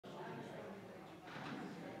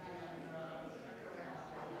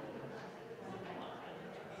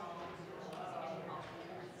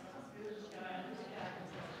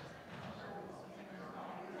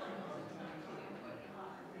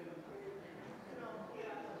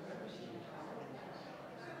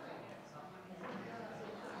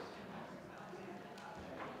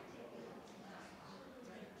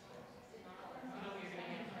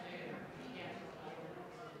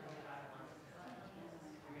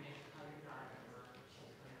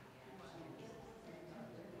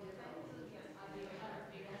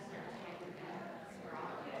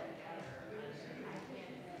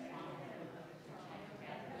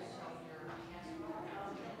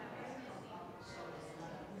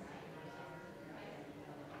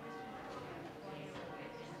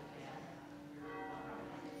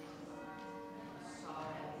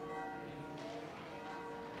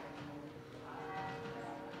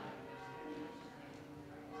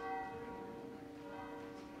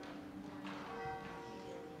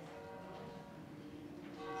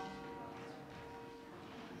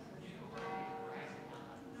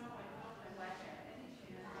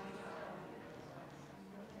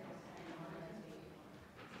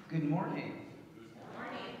Good morning.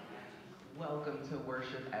 Welcome to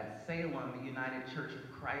worship at Salem United Church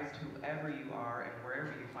of Christ. Whoever you are and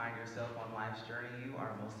wherever you find yourself on life's journey, you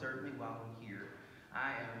are most certainly welcome here.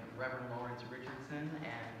 I am Reverend Lawrence Richardson,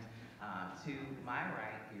 and to my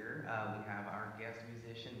right here, we have our guest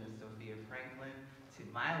musician, Miss Sophia Franklin. To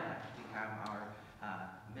my left, we have our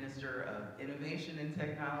Minister of Innovation and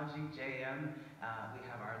Technology, JM. We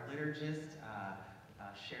have our liturgist,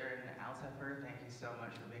 Sharon Altefer. Thank you so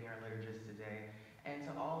much for being our liturgist today. And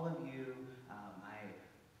to all of you, my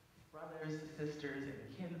brothers, sisters, and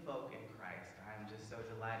kinfolk in Christ, I'm just so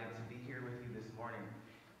delighted to be here with you this morning.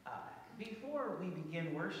 Before we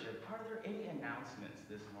begin worship, are there any announcements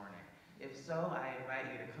this morning? If so, I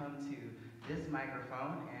invite you to come to this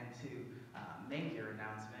microphone and to make your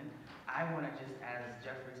announcement. I want to just, as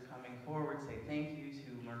Jeffrey's coming forward, say thank you to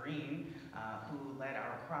Maureen, who led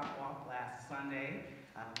our crop walk last Sunday.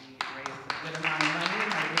 We raised a good amount of money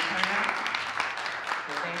and had a good turnout.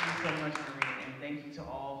 So thank you so much, Maureen, and thank you to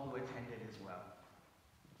all who attended as well.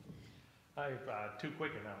 I have two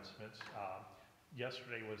quick announcements.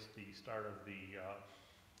 Yesterday was the start of the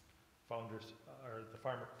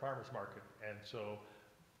farmers market, and so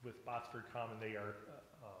with Botsford Common, they are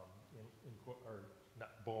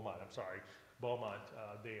Beaumont.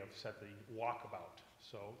 They have set the walkabout.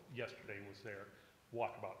 So yesterday was their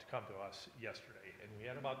walkabout to come to us yesterday, and we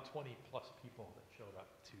had about 20 plus people that showed up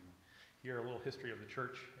to hear a little history of the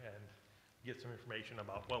church and get some information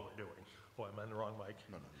about what we're doing. Oh, I'm on the wrong mic.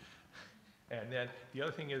 No. And then the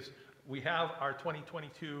other thing is we have our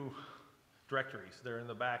 2022 directories. They're in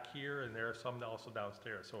the back here, and there are some also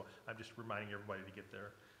downstairs. So I'm just reminding everybody to get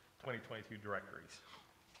their 2022 directories.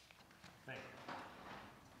 Thank you.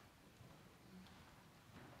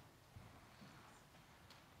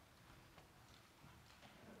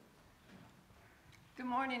 Good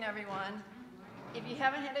morning, everyone. If you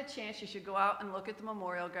haven't had a chance, you should go out and look at the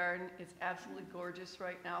Memorial Garden. It's absolutely gorgeous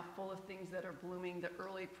right now, full of things that are blooming. The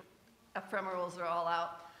early ephemerals are all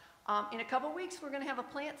out. In a couple weeks, we're going to have a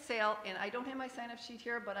plant sale, and I don't have my sign-up sheet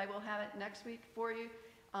here, but I will have it next week for you.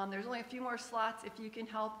 There's only a few more slots if you can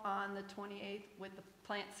help on the 28th with the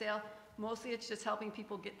plant sale. Mostly it's just helping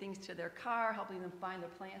people get things to their car, helping them find the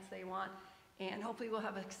plants they want, and hopefully we'll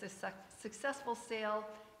have a successful sale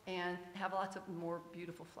and have lots of more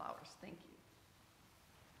beautiful flowers. Thank you.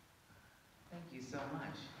 Thank you so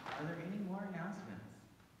much. Are there any more announcements?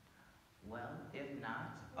 Well, if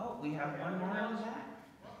not, oh, we have one more on the back.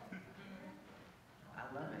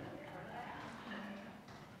 I love it.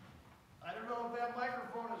 I don't know if that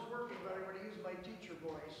microphone is working, but I'm going to use my teacher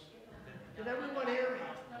voice. Did everyone hear me?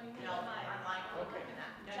 No, I'm like, okay.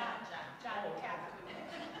 John.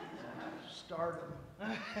 Stardom.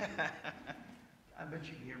 I bet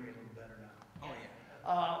you can hear me a little better now. Oh,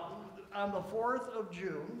 yeah. On the 4th of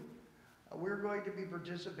June, we're going to be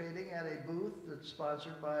participating at a booth that's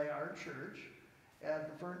sponsored by our church at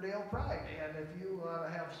the Ferndale Pride. And if you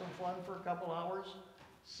have some fun for a couple hours,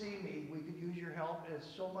 see me. We could use your help. It's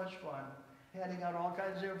so much fun. Handing out all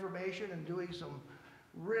kinds of information and doing some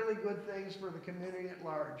really good things for the community at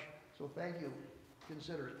large. So thank you.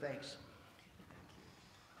 Consider it. Thanks.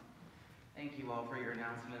 Thank you all for your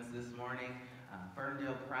announcements this morning.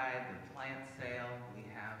 Ferndale Pride, the plant sale, we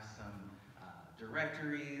have some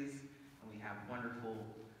directories, and we have wonderful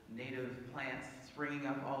native plants springing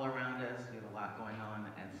up all around us. We have a lot going on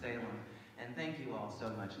at Salem, and thank you all so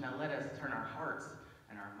much. Now let us turn our hearts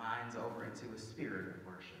and our minds over into a spirit of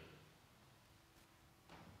worship.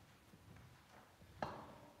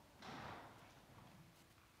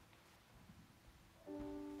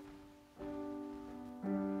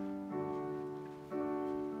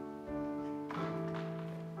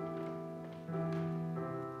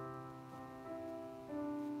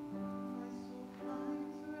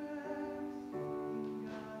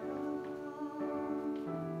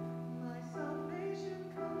 Salvation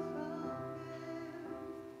comes from him.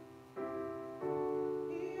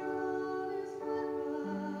 He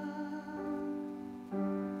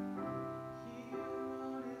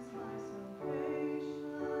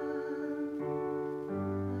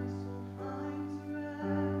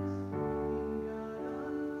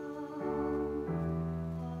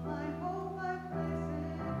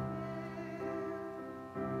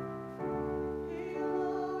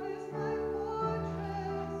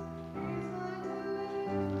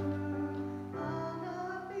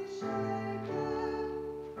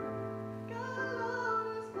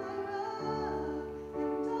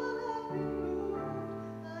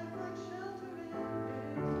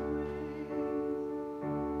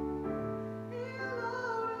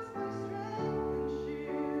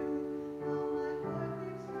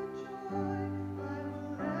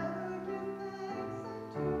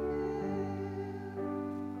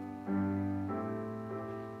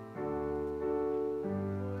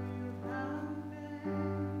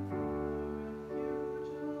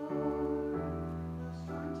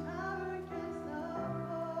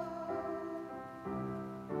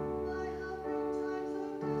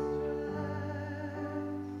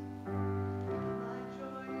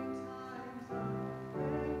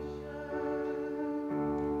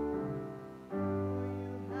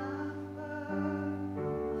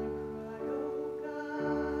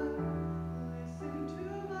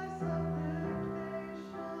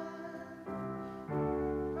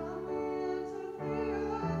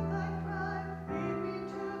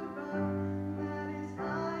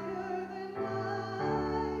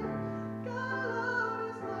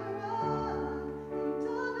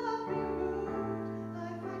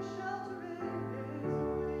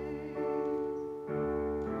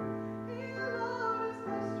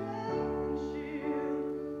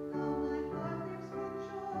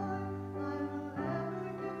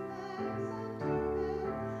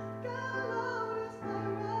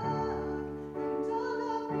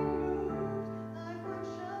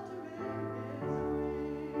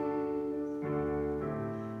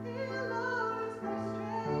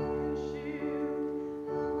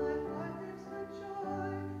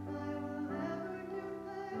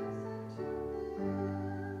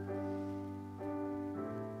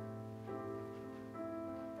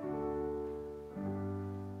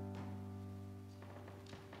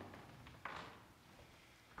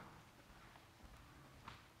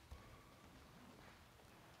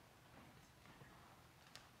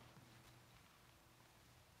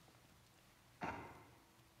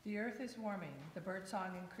The earth is warming, the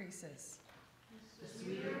birdsong increases. The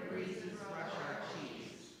sweeter breezes brush our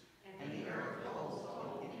cheeks, and the earth pulls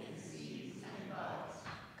in seeds and buds.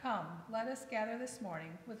 Come, let us gather this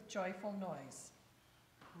morning with joyful noise.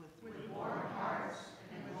 With warm hearts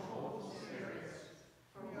and with hopeful spirits,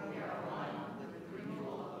 for we are one with the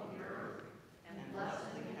renewal of the earth, and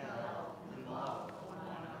blessed and held in love of one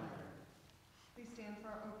another. Please stand for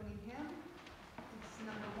our opening hymn. It's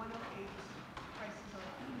number 108, Christ is our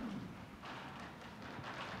King.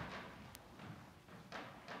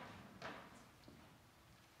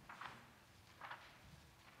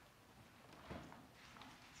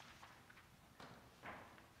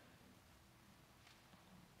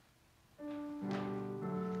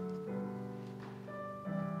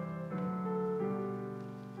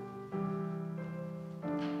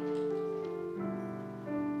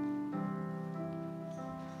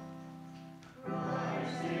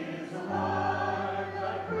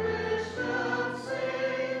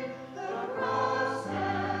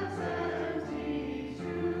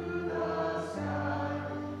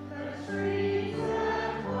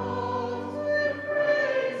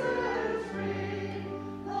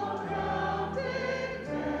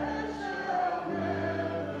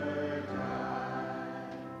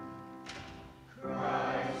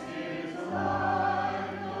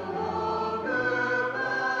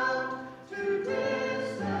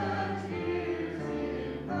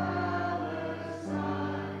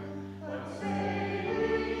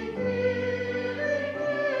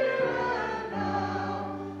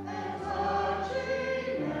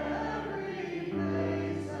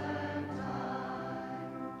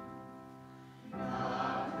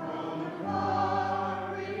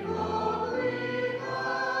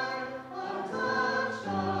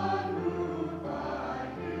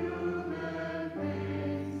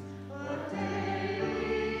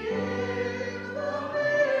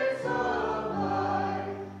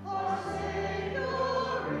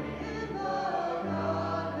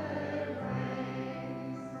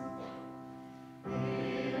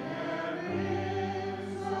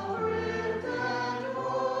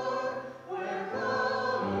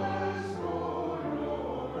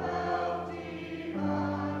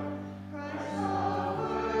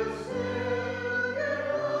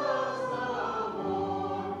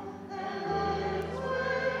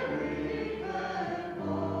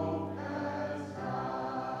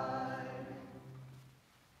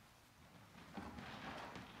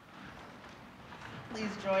 Please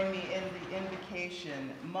join me in the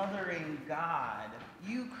invocation, Mothering God.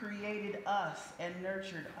 You created us and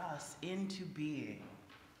nurtured us into being.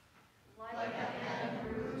 Like a hen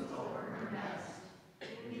broods over her nest,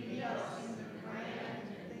 you meet us in the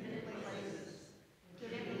grand and hidden places,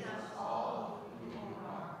 giving us all who you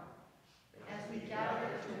are. As we gather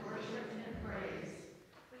to worship and praise,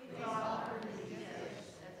 please offer these gifts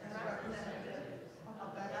as representatives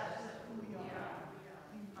of that who we are.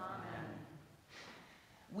 Amen.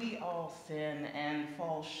 We all sin and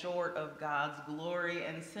fall short of God's glory,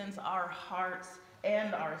 and since our hearts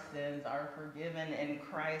and our sins are forgiven in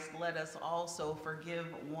Christ, let us also forgive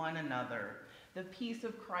one another. The peace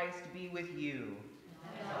of Christ be with you.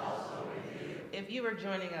 And also with you. If you are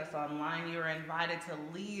joining us online, you are invited to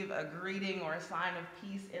leave a greeting or a sign of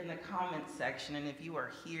peace in the comments section. And if you are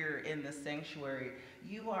here in the sanctuary,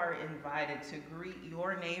 you are invited to greet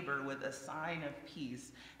your neighbor with a sign of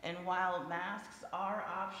peace. And while masks are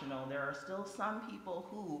optional, there are still some people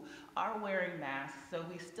who are wearing masks, so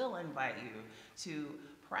we still invite you to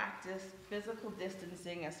practice physical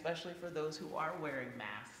distancing, especially for those who are wearing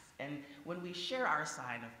masks. And when we share our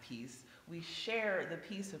sign of peace, we share the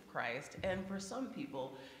peace of Christ. And for some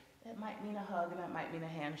people, it might mean a hug and it might mean a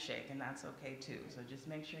handshake, and that's okay too. So just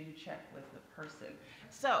make sure you check with the person.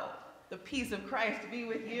 So, the peace of Christ be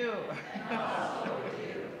with you. And also with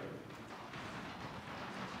you.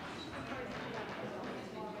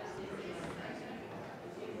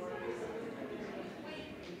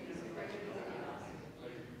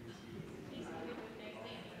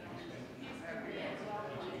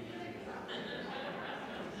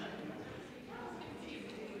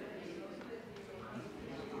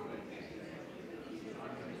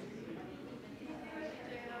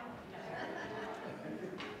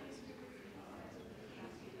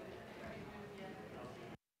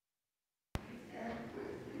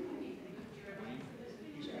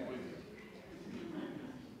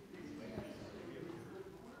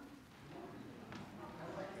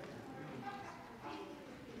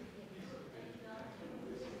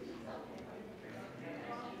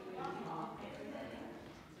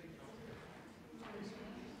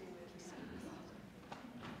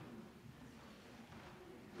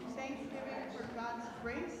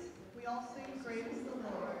 Grace, we all sing Great is the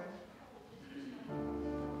Lord.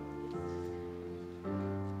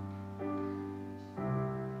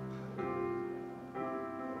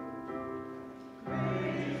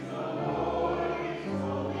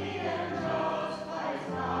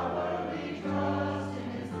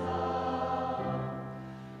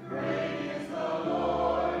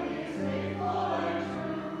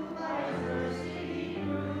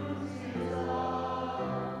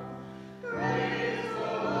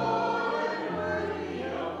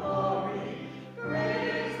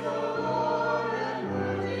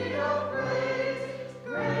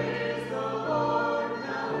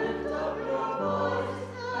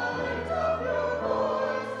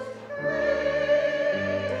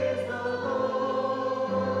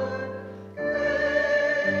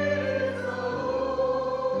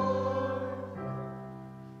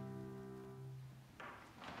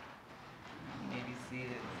 You may be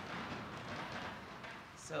seated.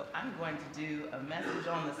 So I'm going to do a message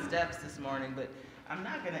on the steps this morning, but I'm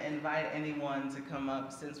not going to invite anyone to come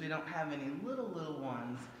up since we don't have any little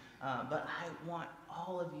ones. But I want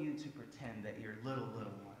all of you to pretend that you're little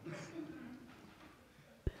ones.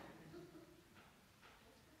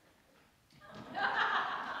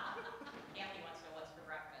 Kathy wants to know what's for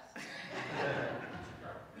breakfast.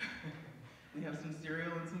 We have some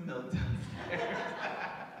cereal and some milk downstairs.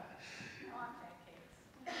 I want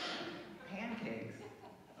pancakes. Pancakes?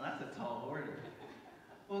 Well, that's a tall order.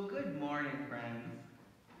 Well, good morning, friends.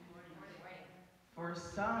 For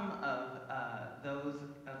some of those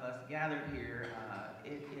of us gathered here,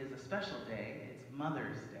 it is a special day. It's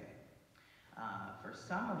Mother's Day. For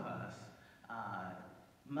some of us,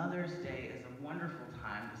 Mother's Day is a wonderful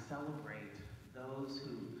time to celebrate those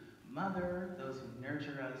who mother, those who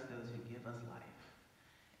nurture us, those who give us life.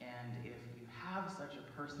 And if you have such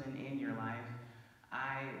a person in your life,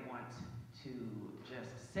 I want to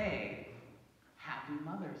just say, Happy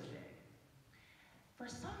Mother's Day. For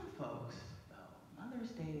some folks, though,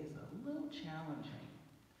 Mother's Day is a little challenging.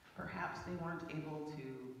 Perhaps they weren't able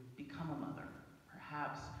to become a mother.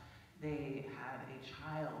 Perhaps they had a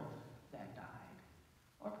child that died.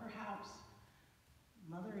 Or perhaps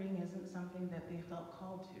mothering isn't something that they felt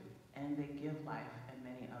called to, and they give life in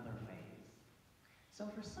many other ways. So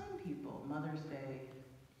for some people, Mother's Day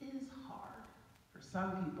is hard. For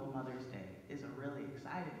some people, Mother's Day is a really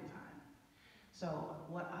exciting time. So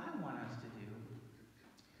what I want us to do,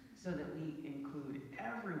 so that we include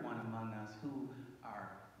everyone among us who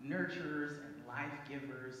are nurturers and life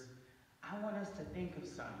givers, I want us to think of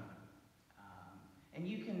someone. And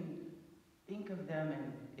you can think of them,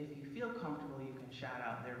 and if you feel comfortable, you can shout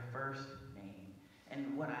out their first name.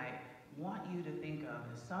 And what I want you to think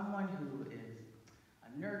of is someone who is a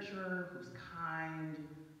nurturer, who's kind,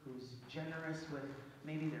 who's generous with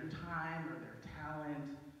maybe their time or their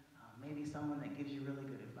talent, maybe someone that gives you really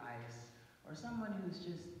good advice, or someone who's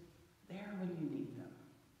just there when you need them.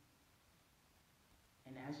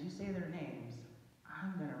 And as you say their names,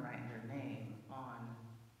 I'm going to write their name on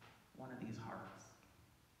one of these hearts.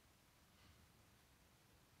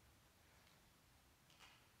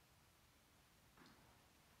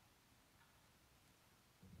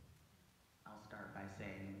 I'll start by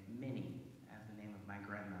saying Minnie as the name of my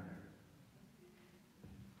grandmother.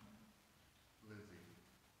 Lizzie.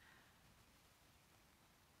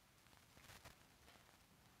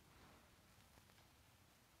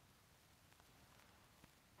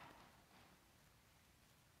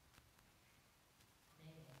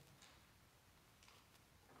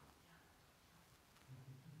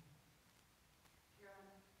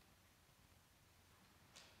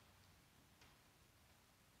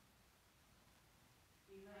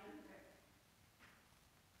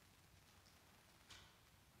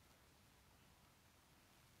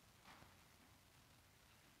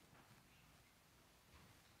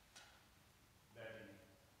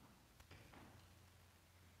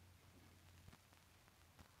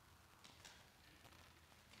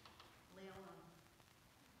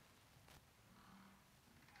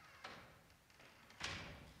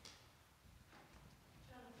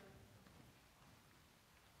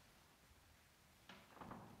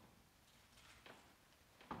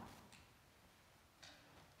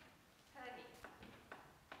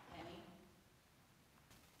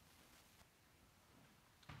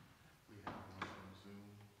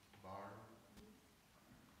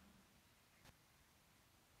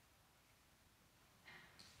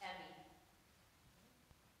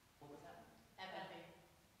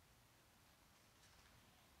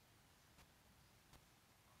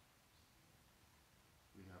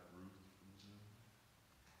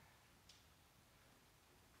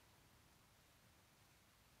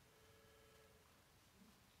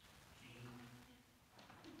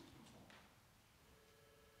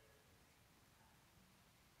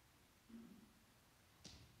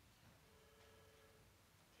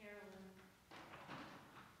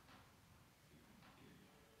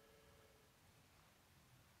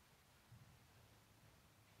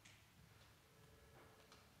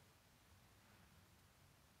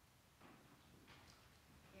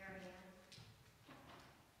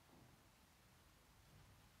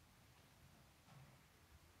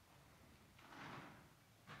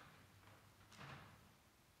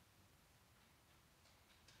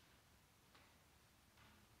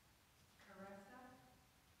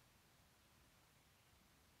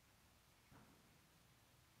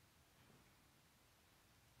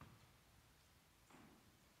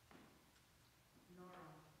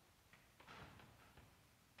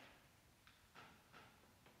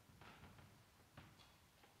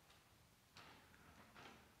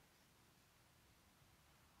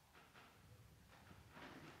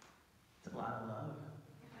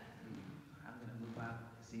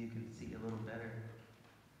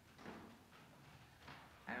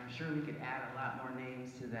 sure we could add a lot more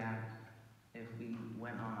names to that if we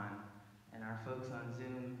went on. And our folks on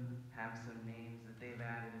Zoom have some names that they've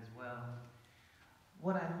added as well.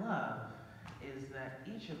 What I love is that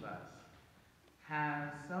each of us has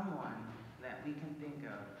someone that we can think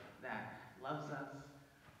of that loves us,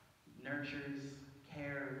 nurtures,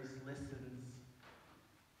 cares, listens,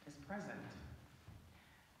 is present.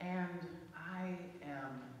 And I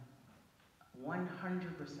am 100%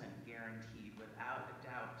 guaranteed, without a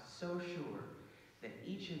doubt, so sure that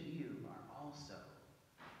each of you are also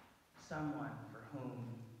someone for whom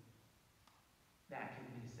that can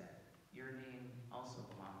be said. Your name also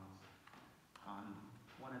belongs on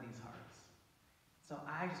one of these hearts. So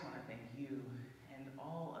I just want to thank you and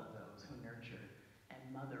all of those who nurture and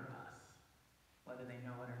mother us, whether they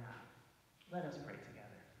know it or not. Let us pray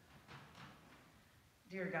together.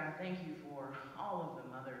 Dear God, thank you for all of the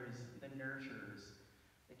mothers, the nurturers,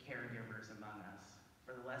 the caregivers among us,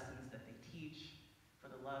 for the lessons that they teach, for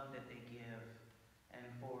the love that they give, and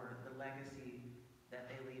for the legacy that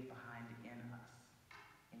they leave behind in us.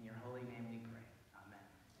 In your holy name we pray. Amen.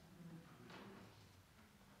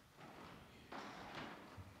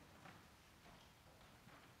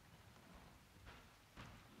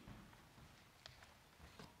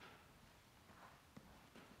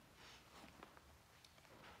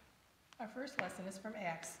 Our first lesson is from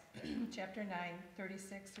Acts, chapter 9,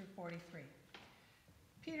 36 through 43.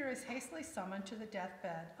 Peter is hastily summoned to the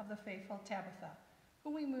deathbed of the faithful Tabitha,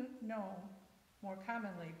 whom we know more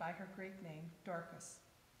commonly by her Greek name, Dorcas.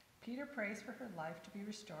 Peter prays for her life to be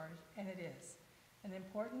restored, and it is. An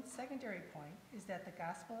important secondary point is that the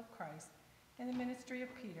gospel of Christ and the ministry of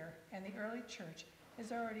Peter and the early church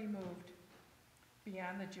has already moved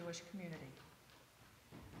beyond the Jewish community.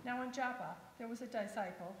 Now in Joppa, there was a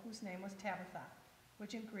disciple whose name was Tabitha,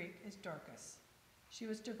 which in Greek is Dorcas. She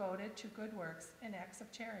was devoted to good works and acts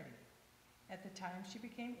of charity. At the time, she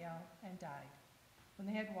became ill and died. When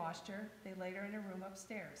they had washed her, they laid her in a room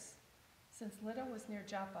upstairs. Since Lydda was near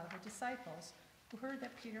Joppa, the disciples, who heard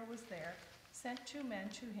that Peter was there, sent 2 men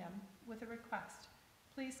to him with a request,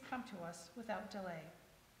 "Please come to us without delay."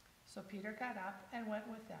 So Peter got up and went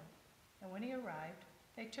with them. And when he arrived,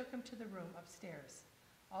 they took him to the room upstairs.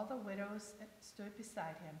 All the widows stood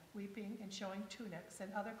beside him, weeping and showing tunics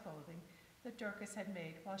and other clothing that Dorcas had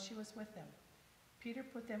made while she was with them. Peter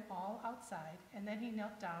put them all outside, and then he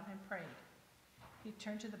knelt down and prayed. He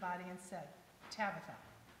turned to the body and said, "Tabitha,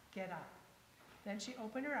 get up." Then she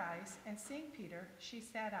opened her eyes, and seeing Peter, she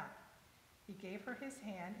sat up. He gave her his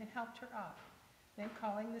hand and helped her up. Then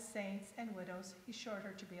calling the saints and widows, he showed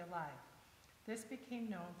her to be alive. This became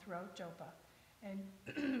known throughout Joppa, and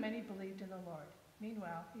many believed in the Lord.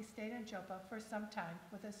 Meanwhile, he stayed in Joppa for some time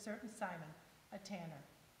with a certain Simon, a tanner.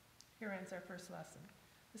 Here ends our first lesson.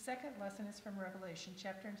 The second lesson is from Revelation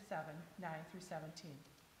chapter 7, 9 through 17.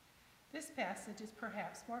 This passage is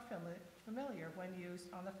perhaps more familiar when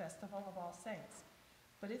used on the Festival of All Saints,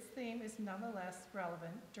 but its theme is nonetheless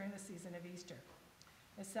relevant during the season of Easter.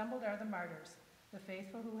 Assembled are the martyrs, the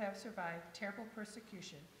faithful who have survived terrible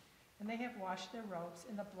persecution, and they have washed their robes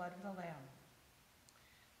in the blood of the Lamb.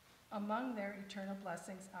 Among their eternal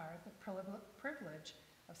blessings are the privilege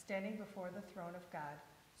of standing before the throne of God,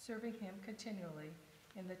 serving him continually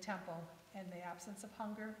in the temple in the absence of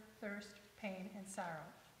hunger, thirst, pain, and sorrow.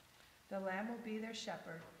 The Lamb will be their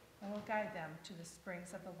shepherd and will guide them to the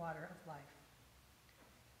springs of the water of life.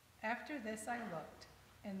 After this I looked,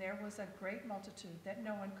 and there was a great multitude that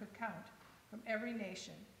no one could count, from every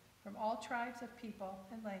nation, from all tribes of people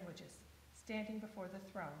and languages, standing before the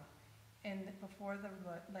throne and before the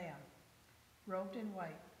Lamb, robed in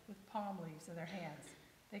white, with palm leaves in their hands.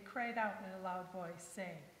 They cried out in a loud voice,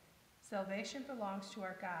 saying, "Salvation belongs to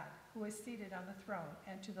our God, who is seated on the throne,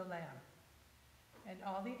 and to the Lamb." And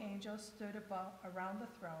all the angels stood around the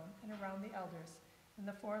throne and around the elders and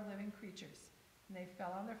the 4 living creatures, and they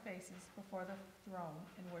fell on their faces before the throne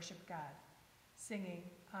and worshiped God, singing,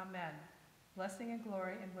 "Amen. Blessing and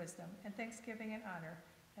glory and wisdom and thanksgiving and honor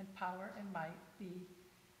and power and might be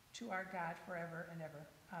to our God forever and ever.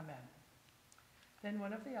 Amen." Then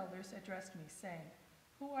one of the elders addressed me, saying,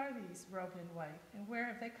 "Who are these robed in white, and where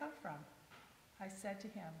have they come from?" I said to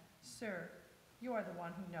him, "Sir, you are the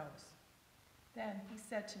one who knows." Then he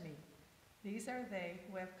said to me, "These are they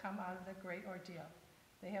who have come out of the great ordeal.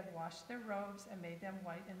 They have washed their robes and made them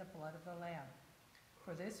white in the blood of the Lamb.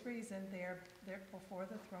 For this reason they are there before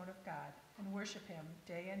the throne of God and worship him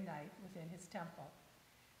day and night within his temple.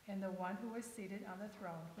 And the one who is seated on the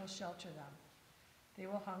throne will shelter them. They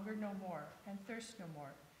will hunger no more and thirst no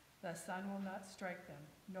more. The sun will not strike them,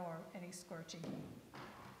 nor any scorching heat.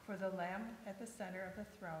 For the Lamb at the center of the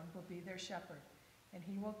throne will be their shepherd, and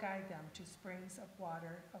he will guide them to springs of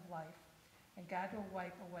water of life, and God will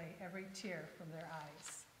wipe away every tear from their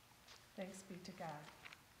eyes. Thanks be to God.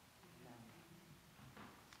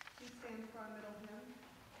 Please stand for our middle hymn.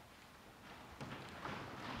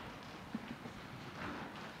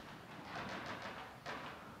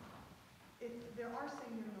 If there are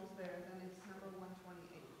sing hymnals there, then it's number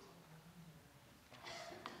 128.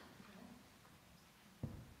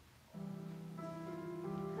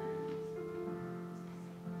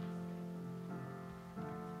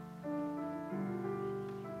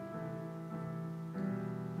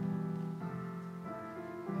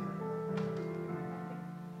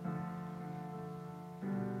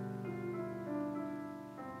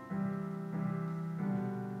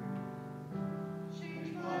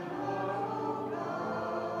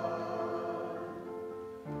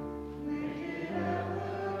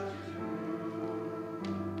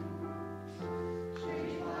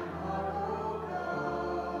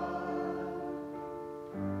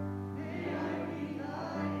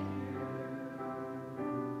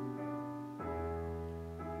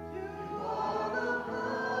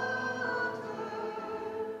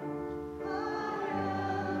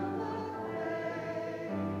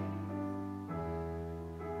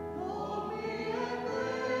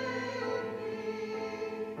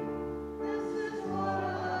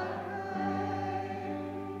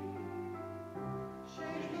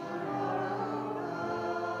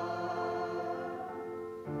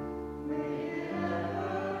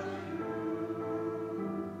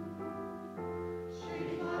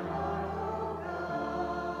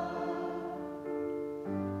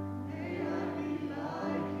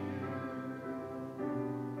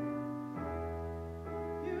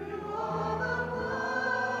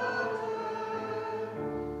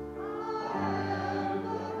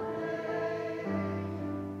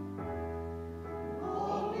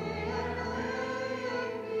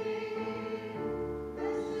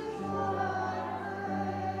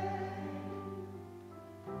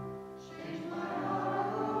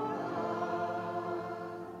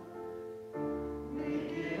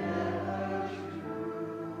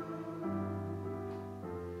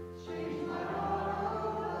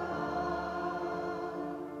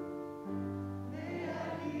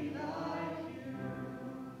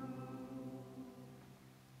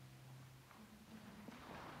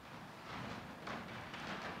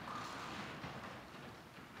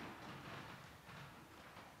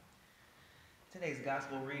 Today's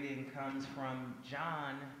gospel reading comes from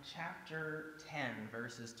John chapter 10,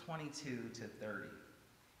 verses 22 to 30.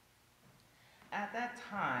 At that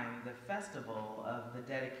time, the festival of the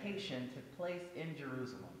dedication took place in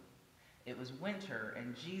Jerusalem. It was winter,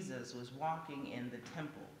 and Jesus was walking in the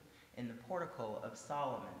temple, in the portico of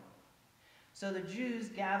Solomon. So the Jews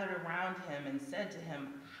gathered around him and said to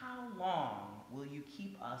him, "How long will you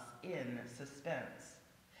keep us in suspense?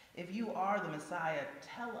 If you are the Messiah,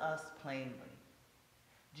 tell us plainly."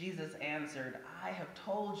 Jesus answered, "I have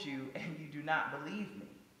told you, and you do not believe me.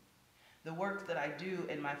 The works that I do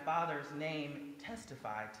in my Father's name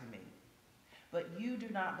testify to me. But you do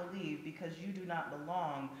not believe because you do not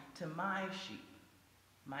belong to my sheep.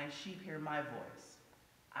 My sheep hear my voice.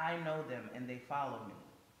 I know them, and they follow me.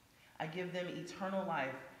 I give them eternal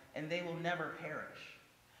life, and they will never perish.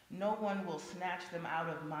 No one will snatch them out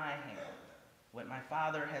of my hand. What my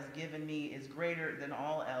Father has given me is greater than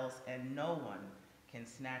all else, and no one can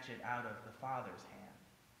snatch it out of the Father's hand.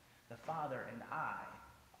 The Father and I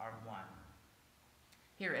are one."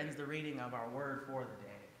 Here ends the reading of our word for the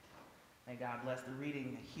day. May God bless the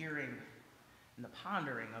reading, the hearing, and the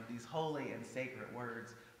pondering of these holy and sacred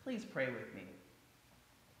words. Please pray with me.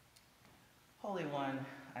 Holy One,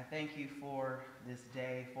 I thank you for this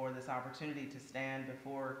day, for this opportunity to stand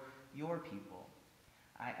before your people.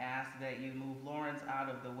 I ask that you move Lawrence out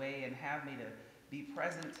of the way and have me to be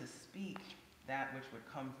present to speak that which would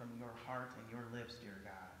come from your heart and your lips, dear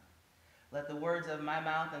God. Let the words of my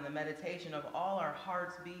mouth and the meditation of all our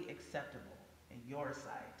hearts be acceptable in your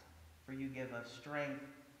sight, for you give us strength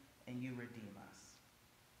and you redeem us.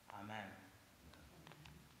 Amen.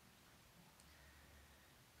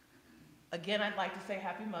 Again, I'd like to say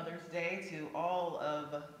Happy Mother's Day to all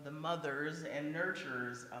of the mothers and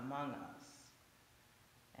nurturers among us.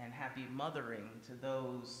 And happy mothering to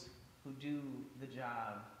those who do the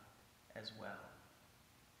job as well.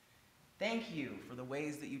 Thank you for the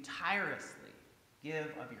ways that you tirelessly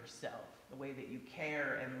give of yourself, the way that you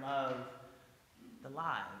care and love the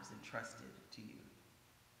lives entrusted to you.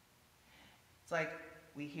 It's like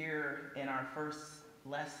we hear in our first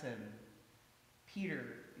lesson,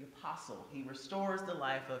 Peter, the apostle, he restores the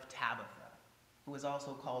life of Tabitha, who is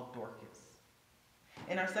also called Dorcas.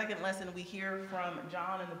 In our second lesson, we hear from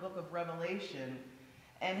John in the book of Revelation,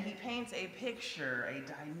 and he paints a picture, a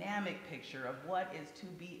dynamic picture of what is to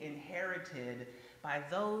be inherited by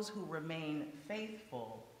those who remain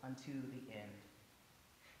faithful unto the end.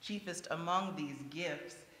 Chiefest among these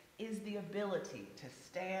gifts is the ability to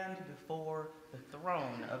stand before the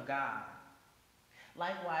throne of God.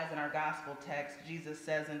 Likewise, in our gospel text, Jesus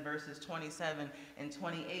says in verses 27 and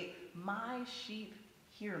 28, "My sheep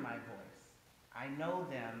hear my voice. I know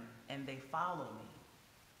them, and they follow me.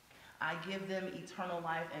 I give them eternal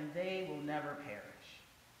life, and they will never perish."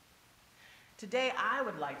 Today, I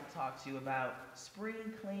would like to talk to you about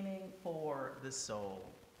spring cleaning for the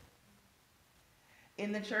soul.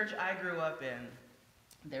 In the church I grew up in,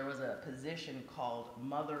 there was a position called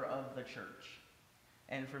Mother of the Church.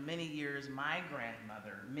 And for many years, my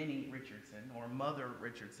grandmother, Minnie Richardson, or Mother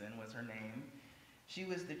Richardson was her name, she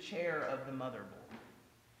was the chair of the Mother Board.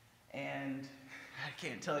 And I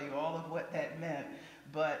can't tell you all of what that meant,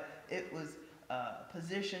 but it was a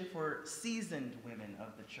position for seasoned women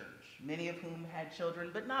of the church, many of whom had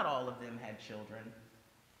children, but not all of them had children.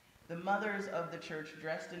 The mothers of the church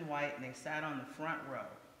dressed in white, and they sat on the front row,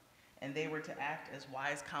 and they were to act as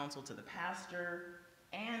wise counsel to the pastor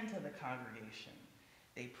and to the congregation.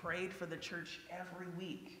 They prayed for the church every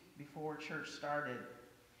week before church started,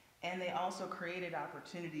 and they also created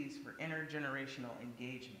opportunities for intergenerational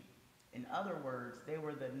engagement. In other words, they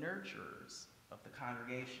were the nurturers of the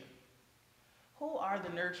congregation. Who are the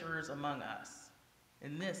nurturers among us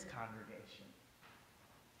in this congregation?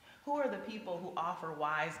 Who are the people who offer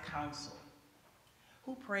wise counsel?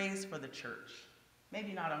 Who prays for the church?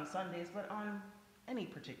 Maybe not on Sundays, but on any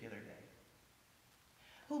particular day.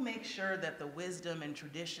 Who makes sure that the wisdom and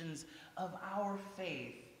traditions of our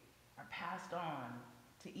faith are passed on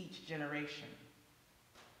to each generation?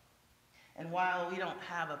 And while we don't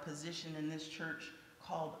have a position in this church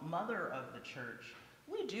called Mother of the Church,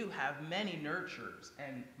 we do have many nurturers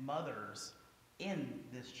and mothers in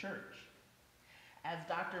this church. As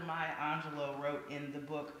Dr. Maya Angelou wrote in the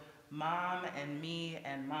book, Mom and Me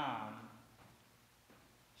and Mom,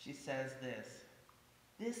 she says this: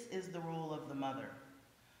 "This is the role of the mother.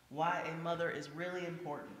 Why a mother is really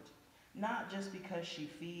important, not just because she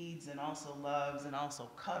feeds and also loves and also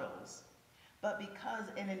cuddles, but because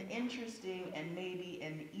in an interesting and maybe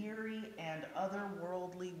an eerie and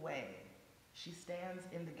otherworldly way, she stands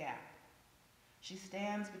in the gap. She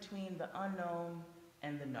stands between the unknown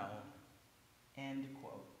and the known." End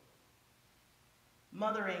quote.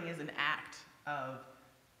 Mothering is an act of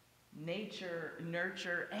nature,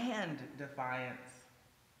 nurture, and defiance.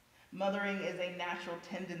 Mothering is a natural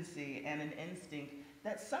tendency and an instinct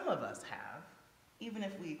that some of us have, even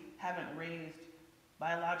if we haven't raised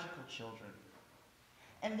biological children.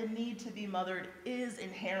 And the need to be mothered is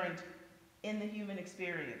inherent in the human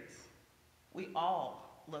experience. We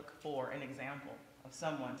all look for an example of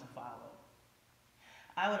someone to follow.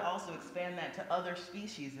 I would also expand that to other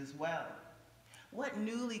species as well. What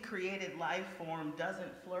newly created life form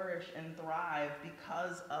doesn't flourish and thrive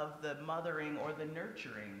because of the mothering or the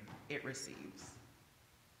nurturing it receives?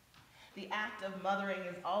 The act of mothering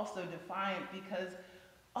is also defiant because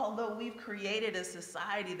although we've created a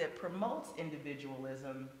society that promotes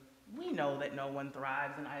individualism, we know that no one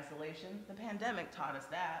thrives in isolation. The pandemic taught us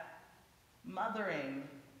that. Mothering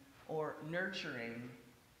or nurturing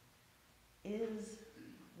is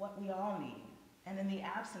what we all need, and in the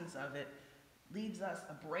absence of it, leaves us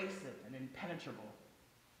abrasive and impenetrable.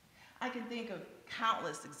 I can think of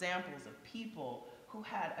countless examples of people who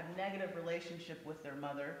had a negative relationship with their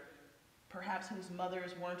mother, perhaps whose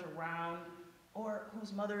mothers weren't around, or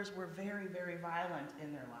whose mothers were very, very violent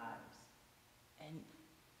in their lives. And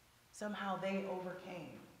somehow they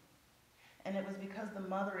overcame. And it was because the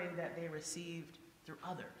mothering that they received through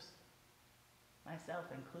others, myself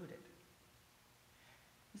included.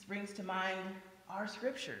 This brings to mind our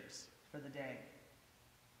scriptures for the day.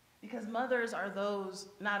 Because mothers are those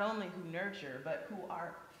not only who nurture, but who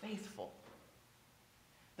are faithful.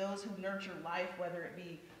 Those who nurture life, whether it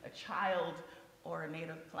be a child or a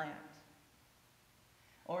native plant.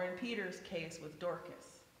 Or in Peter's case with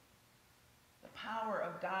Dorcas, the power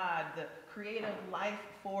of God, the creative life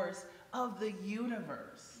force of the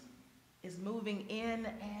universe is moving in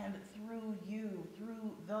and through you,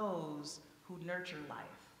 through those who nurture life.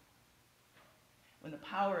 When the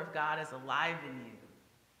power of God is alive in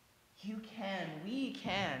you, we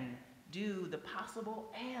can do the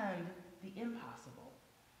possible and the impossible.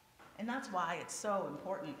 And that's why it's so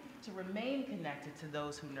important to remain connected to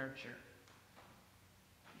those who nurture.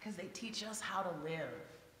 Because they teach us how to live.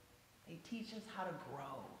 They teach us how to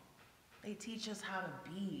grow. They teach us how to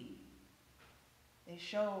be. They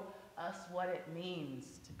show us what it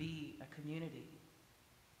means to be a community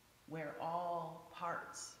where all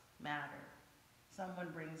parts matter. Someone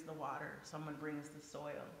brings the water, someone brings the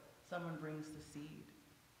soil, someone brings the seed.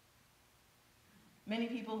 Many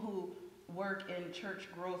people who work in church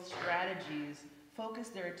growth strategies focus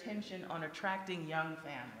their attention on attracting young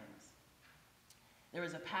families. There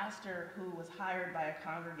was a pastor who was hired by a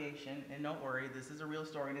congregation, and don't worry, this is a real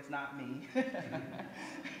story and it's not me.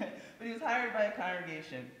 But he was hired by a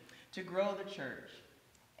congregation to grow the church,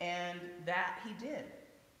 and that he did.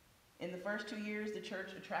 In the first 2 years, the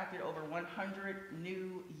church attracted over 100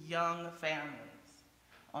 new young families.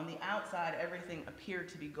 On the outside, everything appeared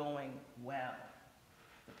to be going well.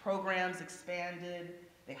 The programs expanded.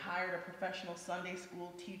 They hired a professional Sunday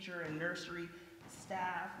school teacher and nursery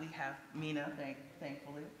staff. We have Mina,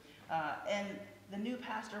 thankfully. And the new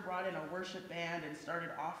pastor brought in a worship band and started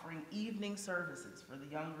offering evening services for the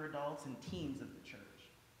younger adults and teens of the church.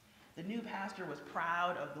 The new pastor was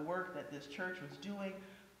proud of the work that this church was doing,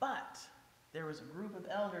 but there was a group of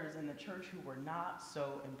elders in the church who were not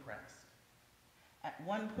so impressed. At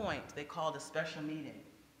one point, they called a special meeting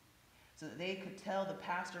so that they could tell the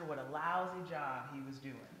pastor what a lousy job he was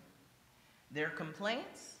doing. Their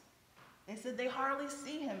complaints? They said they hardly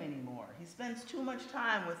see him anymore. He spends too much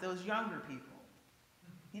time with those younger people.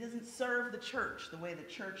 He doesn't serve the church the way the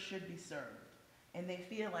church should be served. And they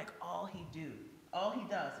feel like all he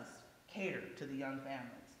does is cater to the young families.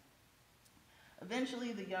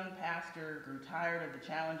 Eventually, the young pastor grew tired of the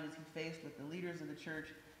challenges he faced with the leaders of the church,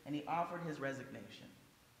 and he offered his resignation.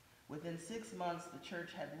 Within 6 months, the church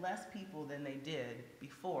had less people than they did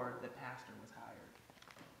before the pastor was hired.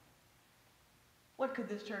 What could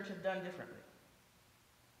this church have done differently?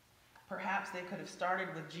 Perhaps they could have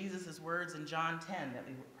started with Jesus' words in John 10 that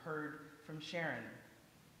we heard from Sharon.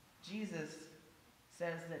 Jesus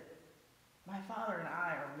says that my Father and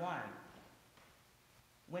I are one.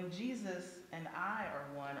 When Jesus and I are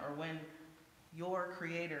one, or when your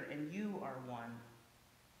Creator and you are one,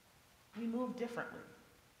 we move differently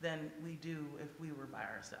than we do if we were by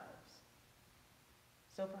ourselves.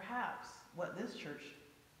 So perhaps what this church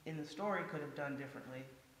in the story could have done differently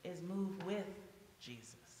is move with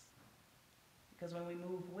Jesus. Because when we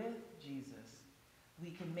move with Jesus,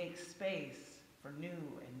 we can make space for new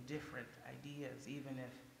and different ideas, even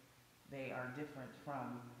if they are different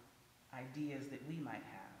from ideas that we might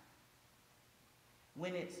have.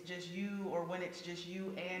 When it's just you, or when it's just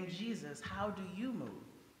you and Jesus, how do you move?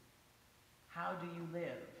 How do you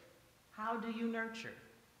live? How do you nurture?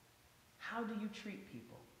 How do you treat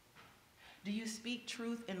people? Do you speak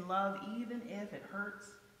truth in love even if it hurts?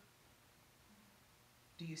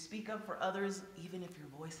 Do you speak up for others even if your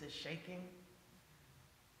voice is shaking?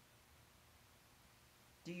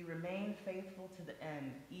 Do you remain faithful to the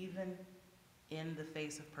end even in the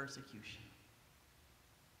face of persecution?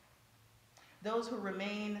 Those who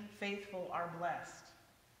remain faithful are blessed.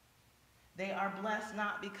 They are blessed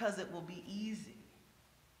not because it will be easy,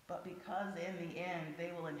 but because in the end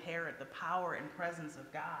they will inherit the power and presence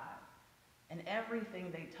of God, and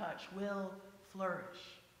everything they touch will flourish.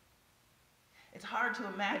 It's hard to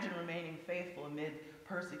imagine remaining faithful amid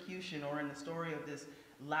persecution, or in the story of this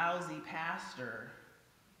lousy pastor,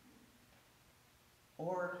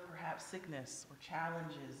 or perhaps sickness or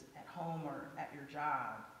challenges at home or at your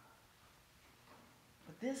job.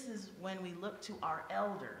 But this is when we look to our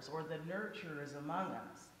elders, or the nurturers among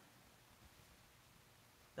us,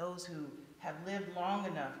 those who have lived long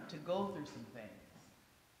enough to go through some things,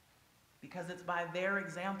 because it's by their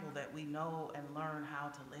example that we know and learn how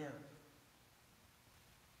to live.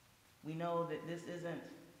 We know that this isn't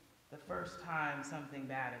the first time something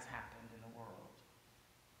bad has happened in the world.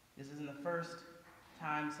 This isn't the first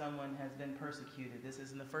time someone has been persecuted. This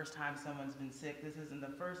isn't the first time someone's been sick. This isn't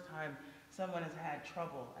the first time someone has had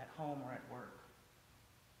trouble at home or at work.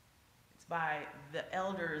 It's by the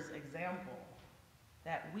elders' example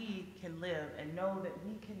that we can live and know that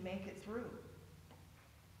we can make it through.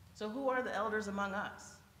 So who are the elders among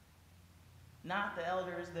us? Not the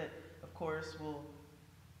elders that, of course, will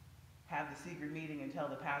have the secret meeting and tell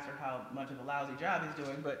the pastor how much of a lousy job he's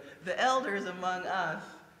doing, but the elders among us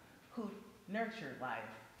who nurture life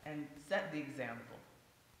and set the example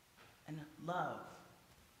and love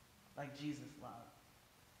like Jesus loved.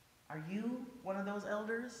 Are you one of those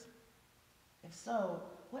elders? If so,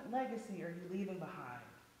 what legacy are you leaving behind?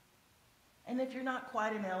 And if you're not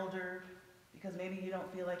quite an elder, because maybe you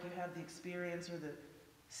don't feel like you have the experience or the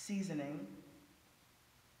seasoning,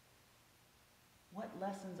 what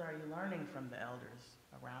lessons are you learning from the elders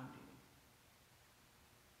around you?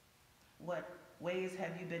 What ways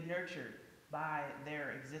have you been nurtured by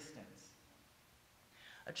their existence?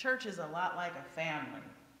 A church is a lot like a family.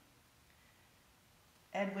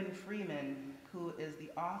 Edwin Freeman, who is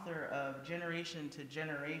the author of Generation to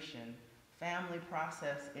Generation, Family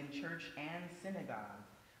Process in Church and Synagogue,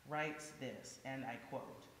 writes this, and I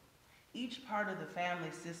quote, "Each part of the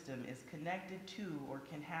family system is connected to or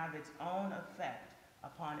can have its own effect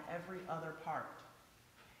upon every other part.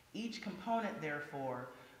 Each component, therefore,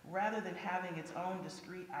 rather than having its own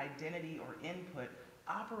discrete identity or input,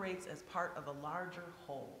 operates as part of a larger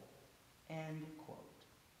whole." End quote.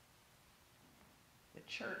 The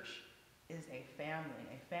church is a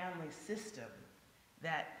family system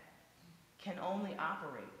that can only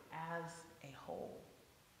operate as a whole.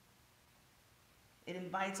 It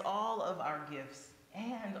invites all of our gifts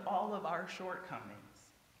and all of our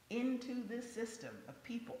shortcomings into this system of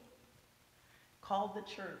people called the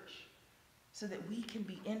church so that we can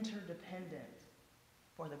be interdependent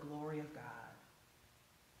for the glory of God.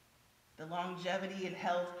 The longevity and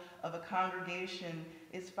health of a congregation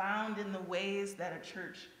is found in the ways that a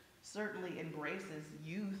church certainly embraces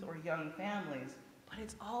youth or young families, but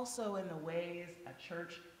it's also in the ways a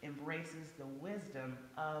church embraces the wisdom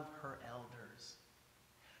of her elders.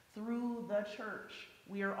 Through the church,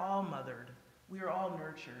 we are all mothered, we are all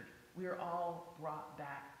nurtured, we are all brought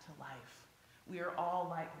back to life. We are all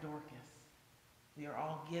like Dorcas. We are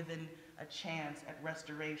all given a chance at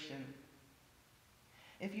restoration.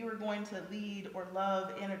 If you are going to lead or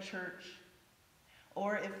love in a church,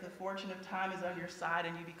 or if the fortune of time is on your side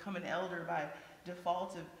and you become an elder by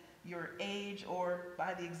default of your age or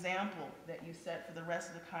by the example that you set for the rest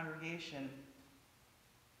of the congregation,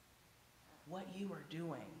 what you are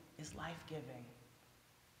doing is life-giving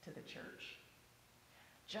to the church.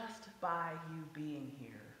 Just by you being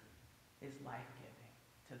here is life-giving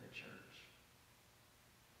to the church.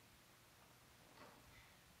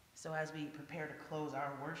 So as we prepare to close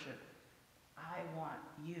our worship, I want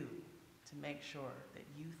you to make sure that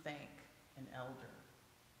you thank an elder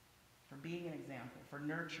for being an example, for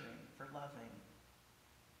nurturing, for loving.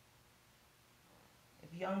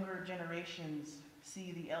 If younger generations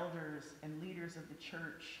see the elders and leaders of the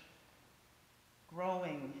church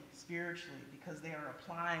growing spiritually because they are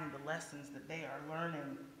applying the lessons that they are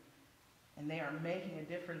learning and they are making a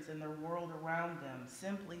difference in their world around them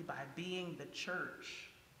simply by being the church,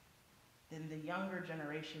 then the younger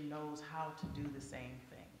generation knows how to do the same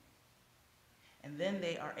thing. And then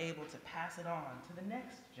they are able to pass it on to the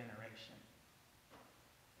next generation.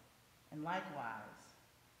 And likewise,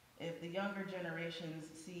 if the younger generations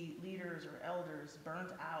see leaders or elders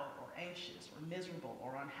burnt out or anxious or miserable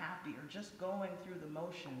or unhappy or just going through the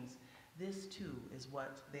motions, this too is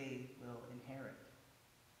what they will inherit.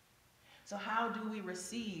 So how do we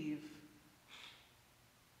receive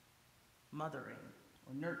mothering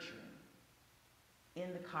or nurturing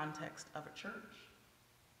in the context of a church?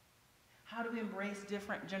 How do we embrace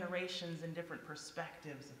different generations and different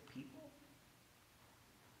perspectives of people?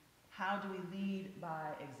 How do we lead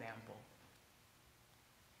by example?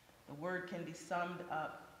 The word can be summed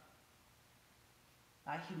up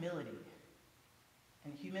by humility.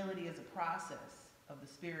 And humility is a process of the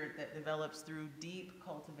spirit that develops through deep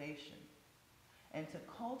cultivation. And to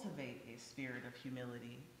cultivate a spirit of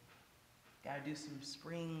humility, gotta do some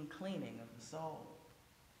spring cleaning of the soul.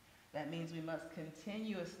 That means we must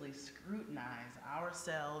continuously scrutinize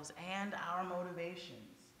ourselves and our motivations.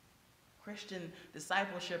 Christian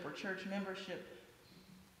discipleship or church membership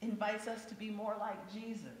invites us to be more like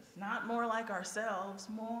Jesus, not more like ourselves,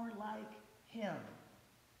 more like him.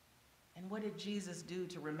 And what did Jesus do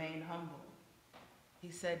to remain humble? He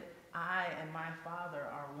said, "I and my Father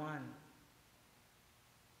are one."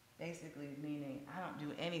 Basically meaning I don't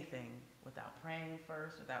do anything without praying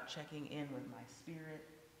first, without checking in with my spirit.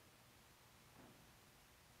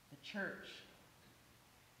 The church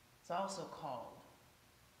is also called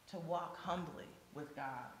to walk humbly with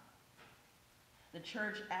God. The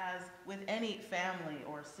church, as with any family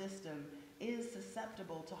or system, is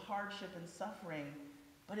susceptible to hardship and suffering,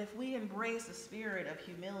 but if we embrace a spirit of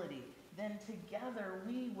humility, then together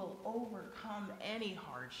we will overcome any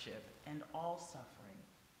hardship and all suffering,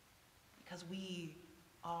 because we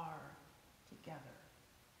are together.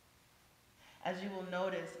 As you will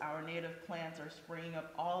notice, our native plants are springing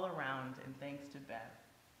up all around, and thanks to Beth.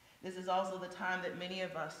 This is also the time that many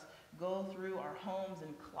of us go through our homes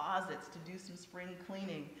and closets to do some spring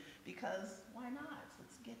cleaning, because why not?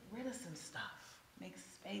 Let's get rid of some stuff, make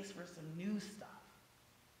space for some new stuff.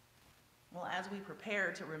 Well, as we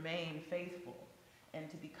prepare to remain faithful and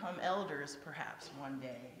to become elders perhaps one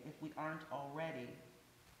day, if we aren't already,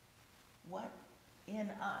 what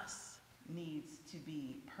in us needs to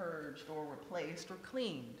be purged or replaced or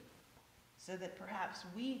cleaned so that perhaps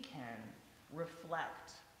we can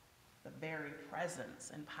reflect the very presence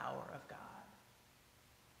and power of God.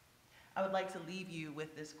 I would like to leave you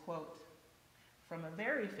with this quote from a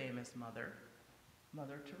very famous mother,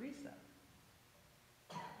 Mother Teresa.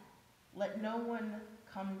 Let no one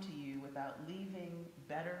come to you without leaving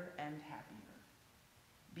better and happier.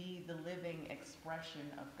 Be the living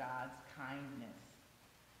expression of God's kindness.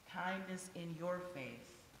 Kindness in your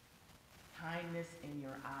face, kindness in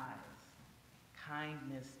your eyes,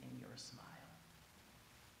 kindness in your smile.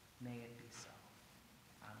 May it be so.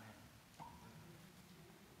 Amen.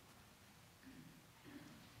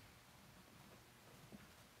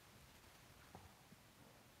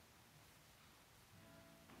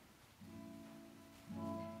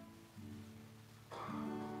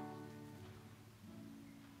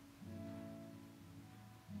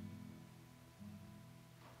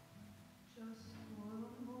 Just for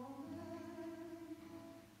a moment,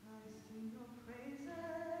 I sing your praises,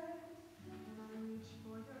 and I reach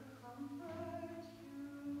for your comfort. You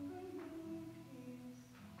bring me peace.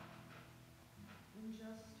 And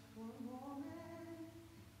just for a moment,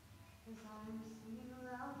 as I'm singing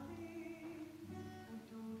loudly, I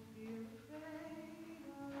don't feel afraid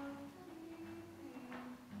of anything.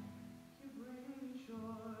 You bring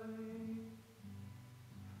joy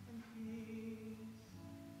and peace.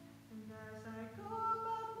 And as I go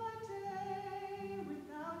about my day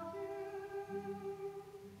without you,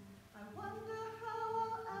 I wonder how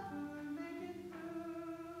I'll ever make it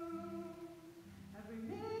through. Every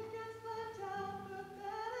minute gets left out, but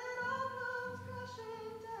then it all comes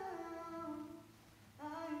crashing down. I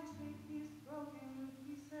take these broken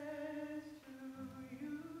pieces to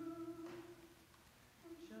you.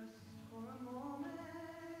 And just for a moment,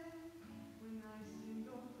 when I sing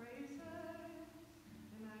your praises,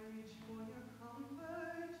 and I reach for your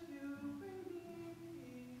comfort, you bring me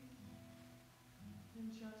peace. And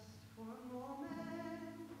just for a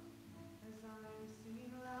moment, as I'm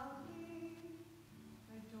singing loudly,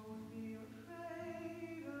 I don't feel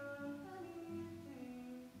afraid of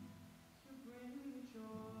anything. You bring me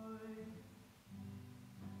joy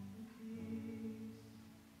and peace.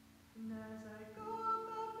 And as I go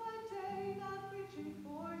about my day, not reaching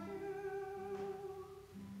for you,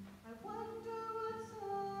 I wonder what's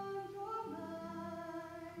on your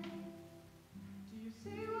mind. Do you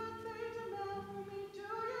see what they demand from me? Do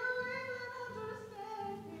you even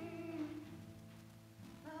understand me?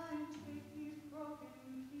 I take these broken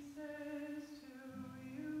pieces to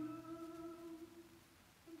you.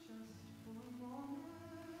 And just for a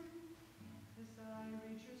moment, as I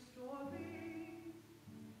read your story,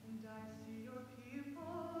 and I see your people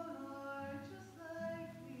are just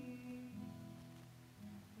like me.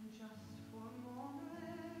 And just for a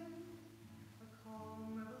moment, a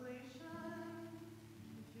calm revelation.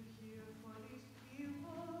 If you're here for these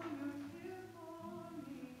people, you're here for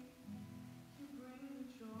me. You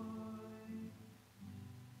bring joy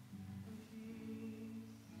and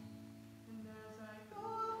peace. And as I go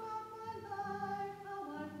about my life how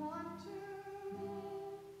I want to,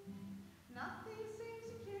 nothing seems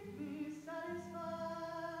to keep me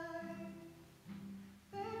satisfied.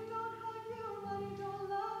 Fame don't hug you, money don't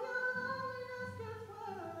love you, loneliness gets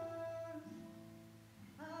worse.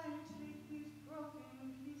 I take these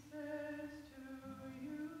broken pieces to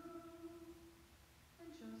you.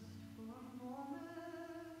 And just for a moment,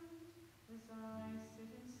 as I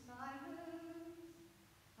sit in silence,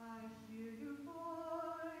 I hear your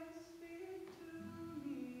voice speak to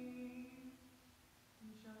me.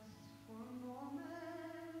 And just for a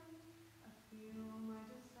moment, I feel my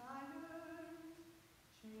desires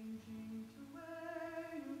changing to where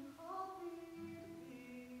you call me to be.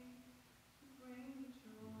 You bring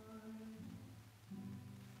joy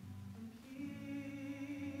and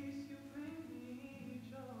peace. You bring me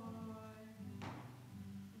joy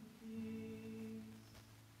and peace.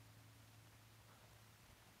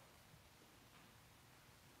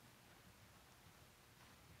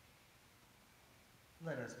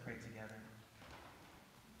 Let us pray together.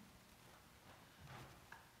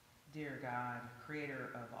 Dear God, creator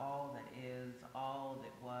of all that is, all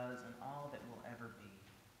that was, and all that will ever be,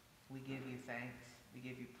 we give you thanks, we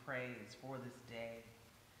give you praise for this day,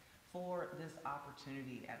 for this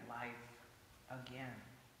opportunity at life again,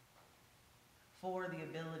 for the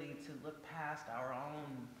ability to look past our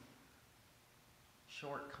own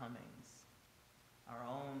shortcomings, our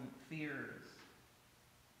own fears,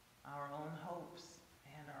 our own hopes,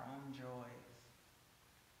 and our own joys.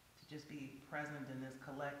 To just be present in this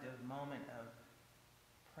collective moment of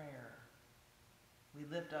prayer. We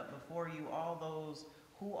lift up before you all those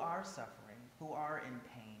who are suffering, who are in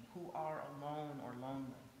pain, who are alone or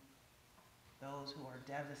lonely. those who are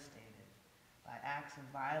devastated by acts of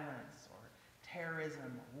violence or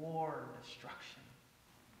terrorism, war, or destruction.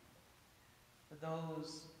 For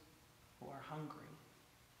those who are hungry,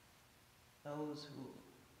 those who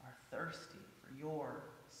are thirsty for your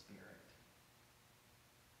spirit,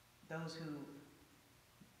 those who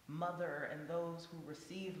mother and those who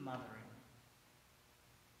receive mothering,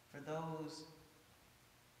 for those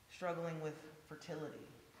struggling with fertility,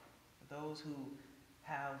 for those who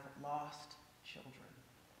have lost children,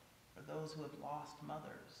 for those who have lost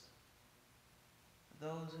mothers, for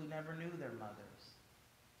those who never knew their mothers,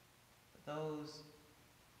 for those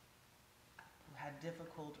who had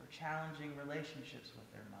difficult or challenging relationships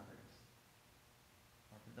with their mothers,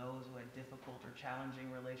 or for those who had difficult or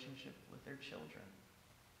challenging relationship with their children.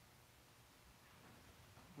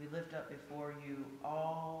 We lift up before you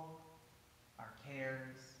all our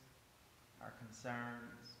cares, our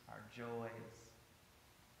concerns, our joys,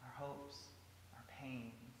 our hopes, our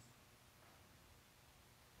pains,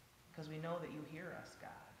 because we know that you hear us,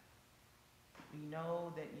 God. We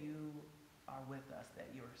know that you are with us,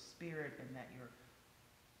 that your spirit and that your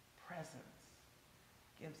presence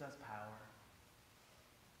gives us power.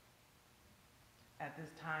 At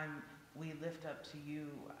this time, we lift up to you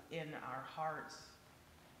in our hearts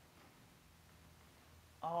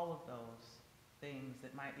all of those things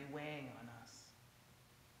that might be weighing on us,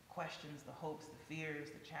 the questions, the hopes, the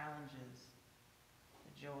fears, the challenges,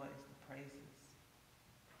 the joys, the praises,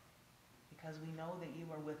 because we know that you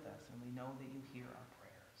are with us and we know that you hear our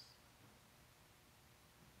prayers.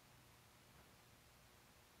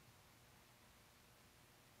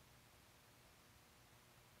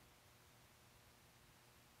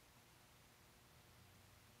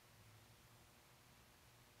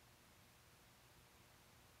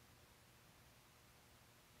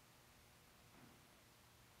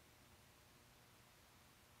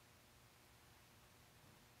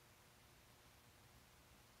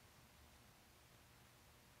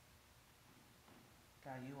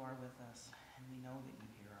 God, you are with us, and we know that you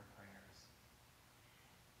hear our prayers.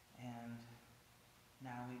 And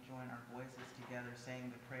now we join our voices together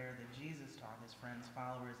saying the prayer that Jesus taught his friends,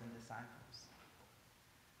 followers, and disciples.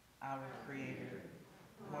 Our Creator,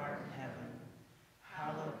 who art in heaven,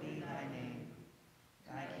 hallowed be thy name.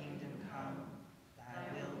 Thy kingdom come,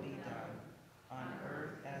 thy will be done, on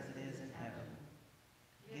earth as it is in heaven.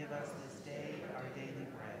 Give us this day our daily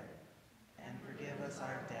bread, and forgive us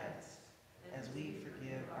our debts, as we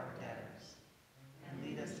forgive our debtors. And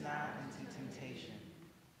lead us not into temptation,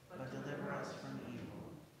 but deliver us from evil.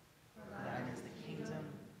 For thine is the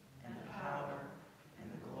kingdom, and the power,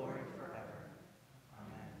 and the glory forever.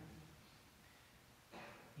 Amen.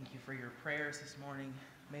 Thank you for your prayers this morning.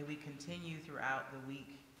 May we continue throughout the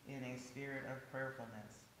week in a spirit of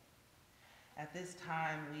prayerfulness. At this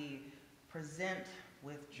time, we present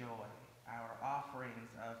with joy our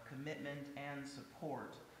offerings of commitment and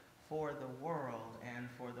support for the world and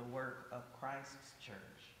for the work of Christ's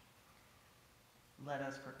church. Let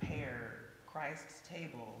us prepare Christ's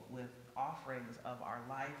table with offerings of our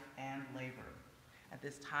life and labor. At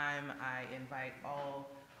this time, I invite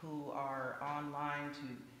all who are online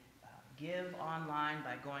to give online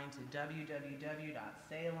by going to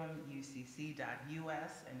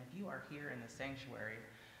www.salemucc.us. And if you are here in the sanctuary,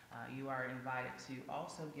 you are invited to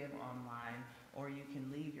also give online, or you can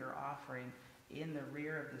leave your offering in the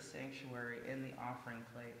rear of the sanctuary in the offering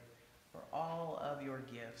plate. For all of your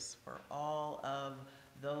gifts, for all of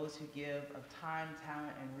those who give of time,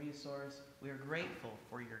 talent, and resource, we are grateful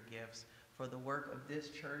for your gifts, for the work of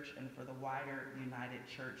this church and for the wider United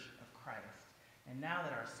Church of Christ. And now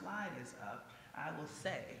that our slide is up, I will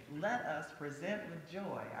say, let us present with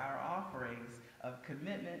joy our offerings of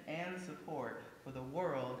commitment and support for the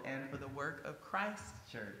world and for the work of Christ's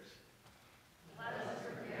church. Let us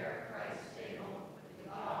prepare Christ's table with the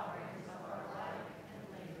offerings of our life and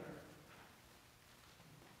labor.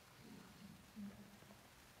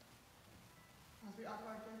 As we offer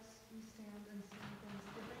our gifts, we stand and sing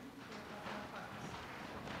thanksgiving to our hearts.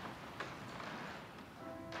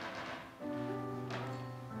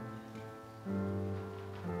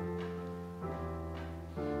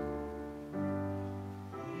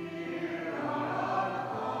 Hear our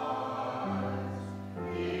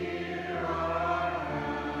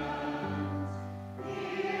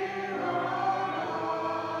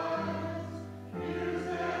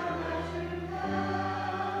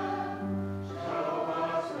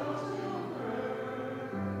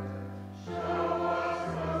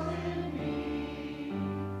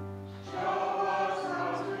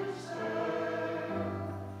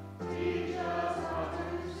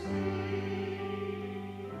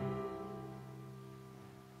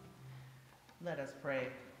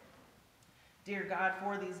Dear God,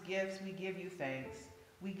 for these gifts, we give you thanks.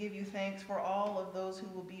 We give you thanks for all of those who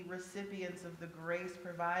will be recipients of the grace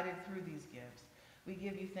provided through these gifts. We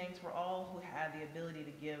give you thanks for all who had the ability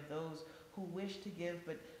to give, those who wish to give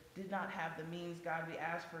but did not have the means. God, we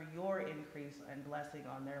ask for your increase and blessing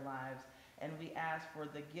on their lives, and we ask for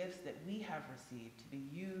the gifts that we have received to be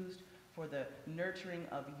used for the nurturing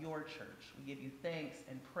of your church. We give you thanks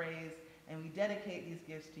and praise, and we dedicate these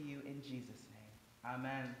gifts to you in Jesus' name.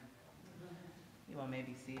 Amen. You all may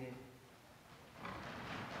be seated.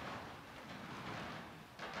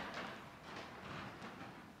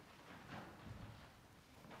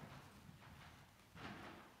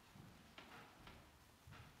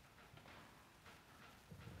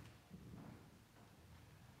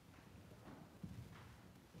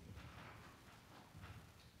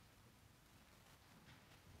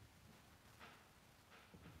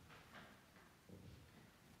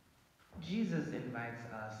 Jesus invites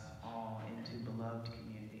us all into beloved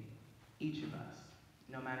community, each of us,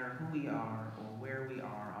 no matter who we are or where we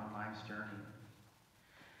are on life's journey.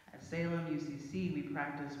 At Salem UCC, we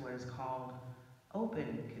practice what is called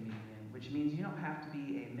open communion, which means you don't have to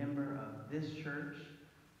be a member of this church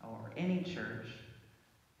or any church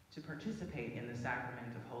to participate in the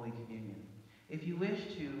sacrament of Holy Communion. If you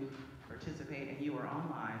wish to participate and you are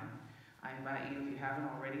online, I invite you, if you haven't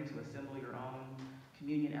already, to assemble your own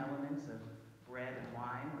communion elements of bread and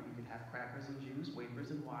wine, or you could have crackers and juice, wafers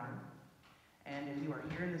and water. And if you are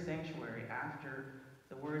here in the sanctuary after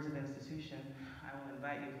the words of institution, I will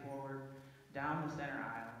invite you forward down the center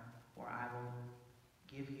aisle, where I will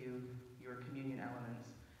give you your communion elements,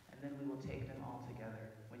 and then we will take them all together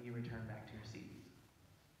when you return back to your seats.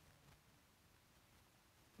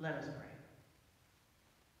 Let us pray.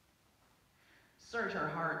 Search our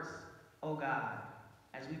hearts, O God,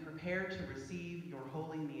 as we prepare to receive your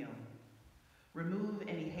holy meal. Remove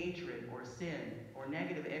any hatred or sin or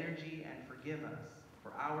negative energy and forgive us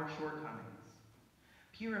for our shortcomings.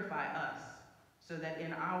 Purify us so that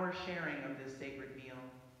in our sharing of this sacred meal,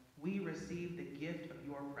 we receive the gift of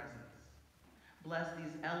your presence. Bless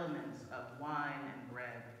these elements of wine and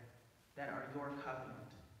bread that are your covenant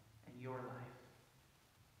and your life.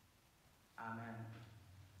 Amen.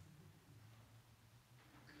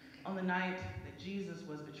 On the night that Jesus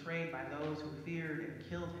was betrayed by those who feared and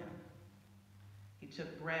killed him, he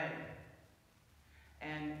took bread,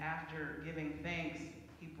 and after giving thanks,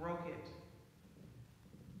 he broke it.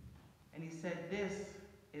 And he said, "This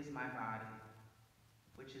is my body,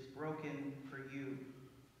 which is broken for you."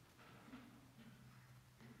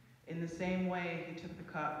 In the same way, he took the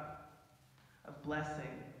cup of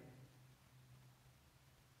blessing,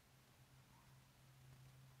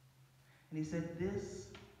 and he said, "This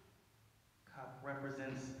cup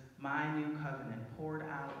represents my new covenant poured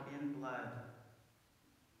out in blood.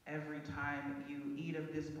 Every time you eat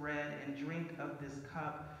of this bread and drink of this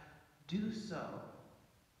cup, do so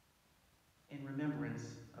in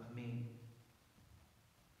remembrance of me."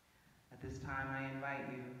 At this time, I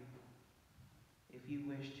invite you, if you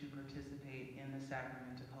wish to participate in the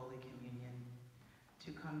sacrament of Holy Communion,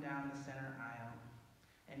 to come down the center aisle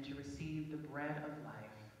and to receive the bread of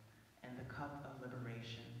life and the cup of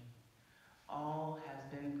liberation. All has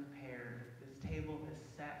been prepared. This table is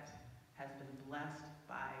set, has been blessed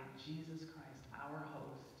by Jesus Christ, our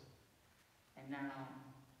host, and now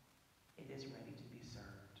it is ready to be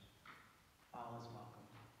served. All is welcome.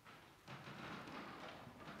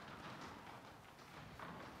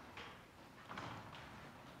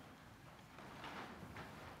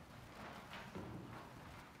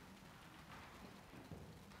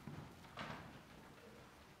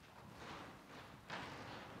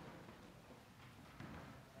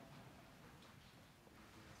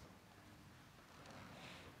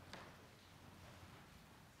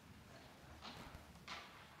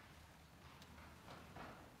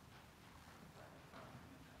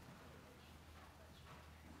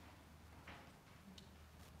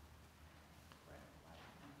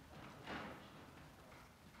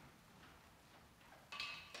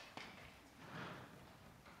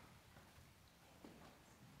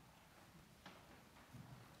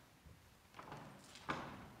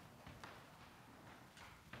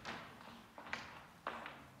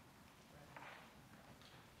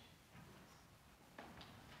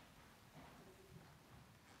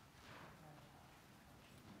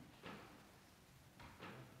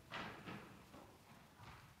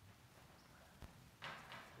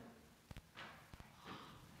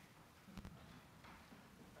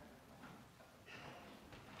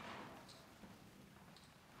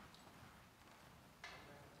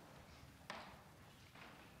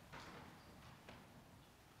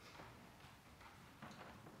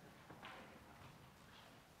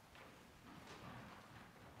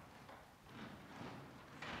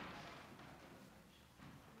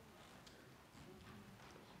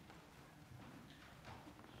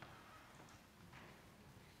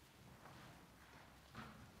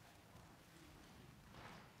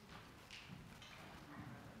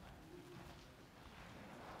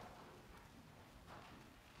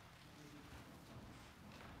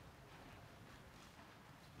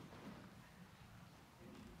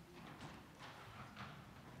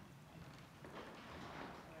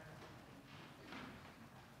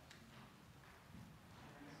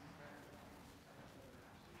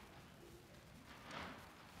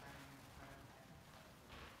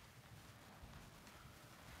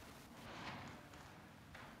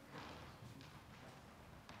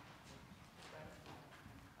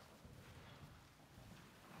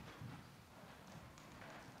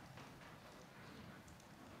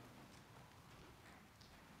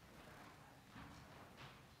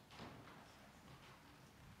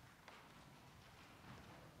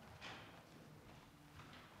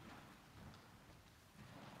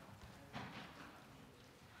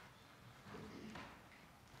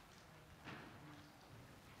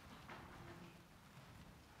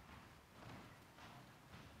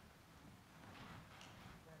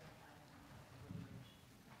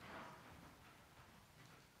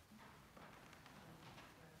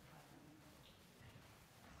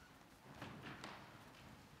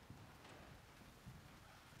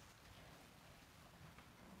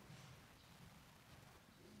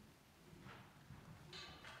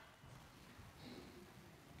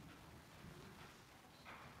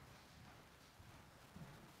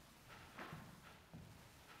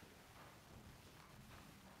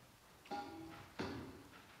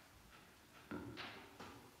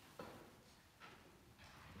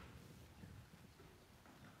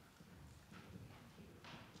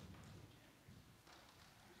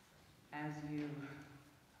 As you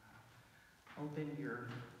open your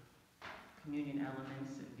communion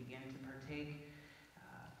elements and begin to partake,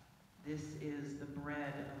 this is the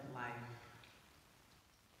bread of life,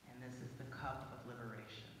 and this is the cup of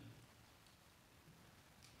liberation.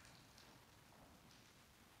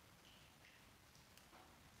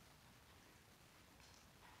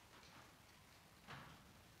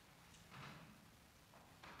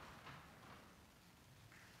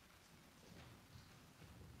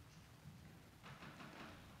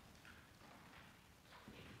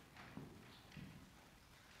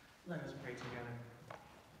 Let us pray together.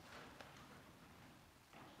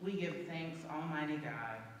 We give thanks, Almighty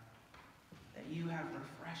God, that you have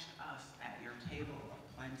refreshed us at your table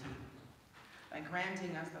of plenty by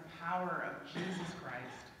granting us the power of Jesus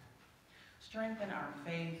Christ. Strengthen our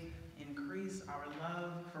faith, increase our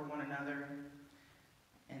love for one another,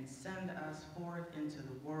 and send us forth into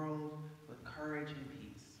the world with courage and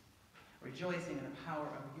peace, rejoicing in the power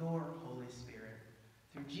of your Holy Spirit.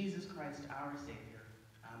 Through Jesus Christ, our Savior.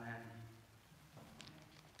 Amen.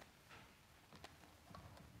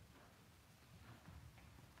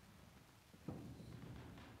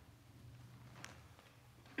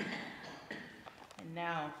 And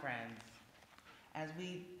now, friends, as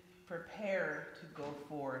we prepare to go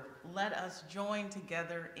forth, let us join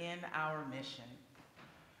together in our mission.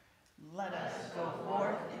 Let us go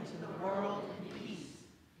forth into the world in peace.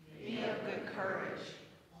 Be of good courage.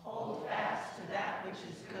 Hold fast to that which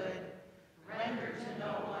is good. Render to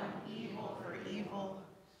no one evil for evil.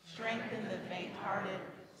 Strengthen the faint-hearted.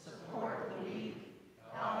 Support the weak.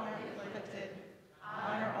 Honor the afflicted.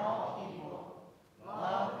 Honor all people.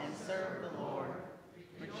 Love and serve the Lord,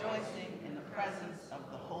 rejoicing in the presence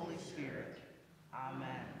of the Holy Spirit.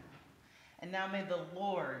 Amen. And now may the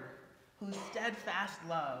Lord, whose steadfast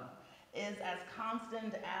love is as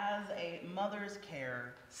constant as a mother's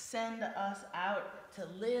care, send us out to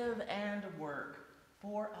live and work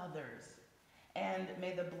for others. And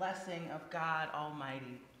may the blessing of God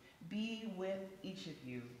Almighty be with each of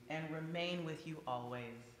you and remain with you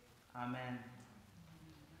always. Amen.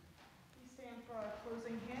 We stand for our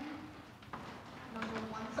closing hymn, number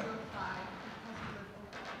 105.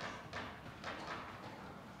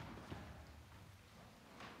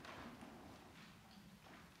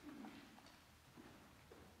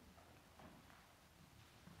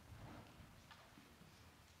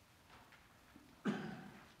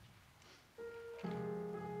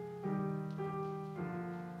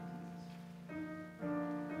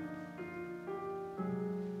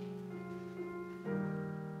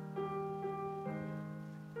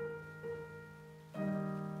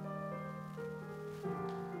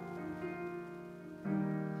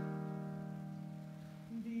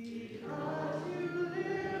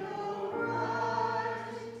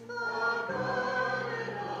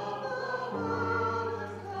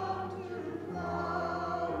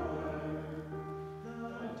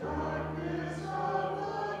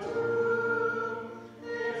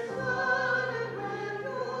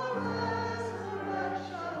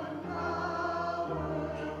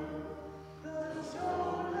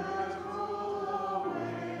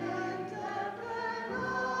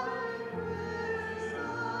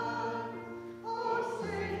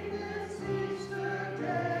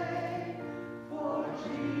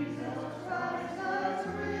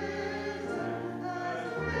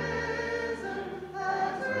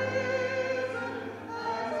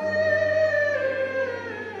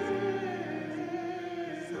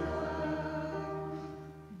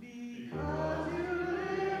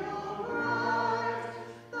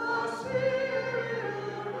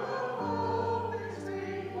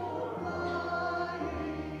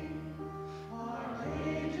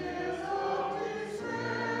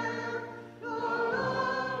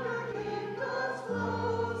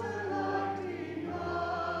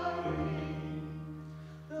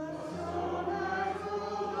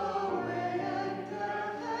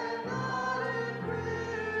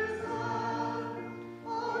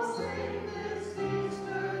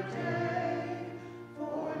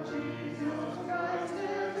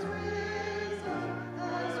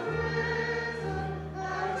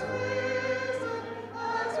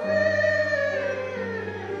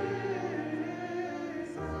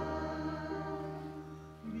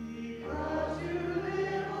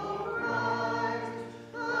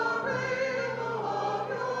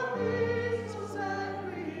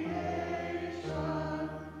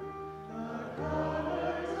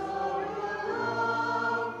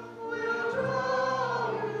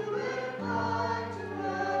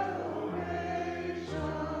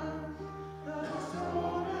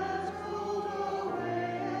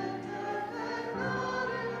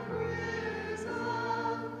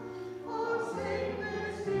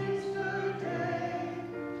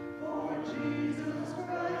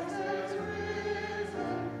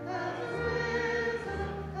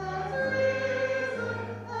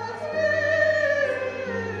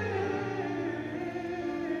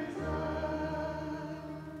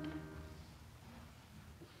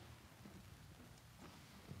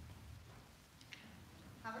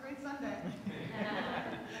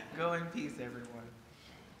 Go in peace, everyone.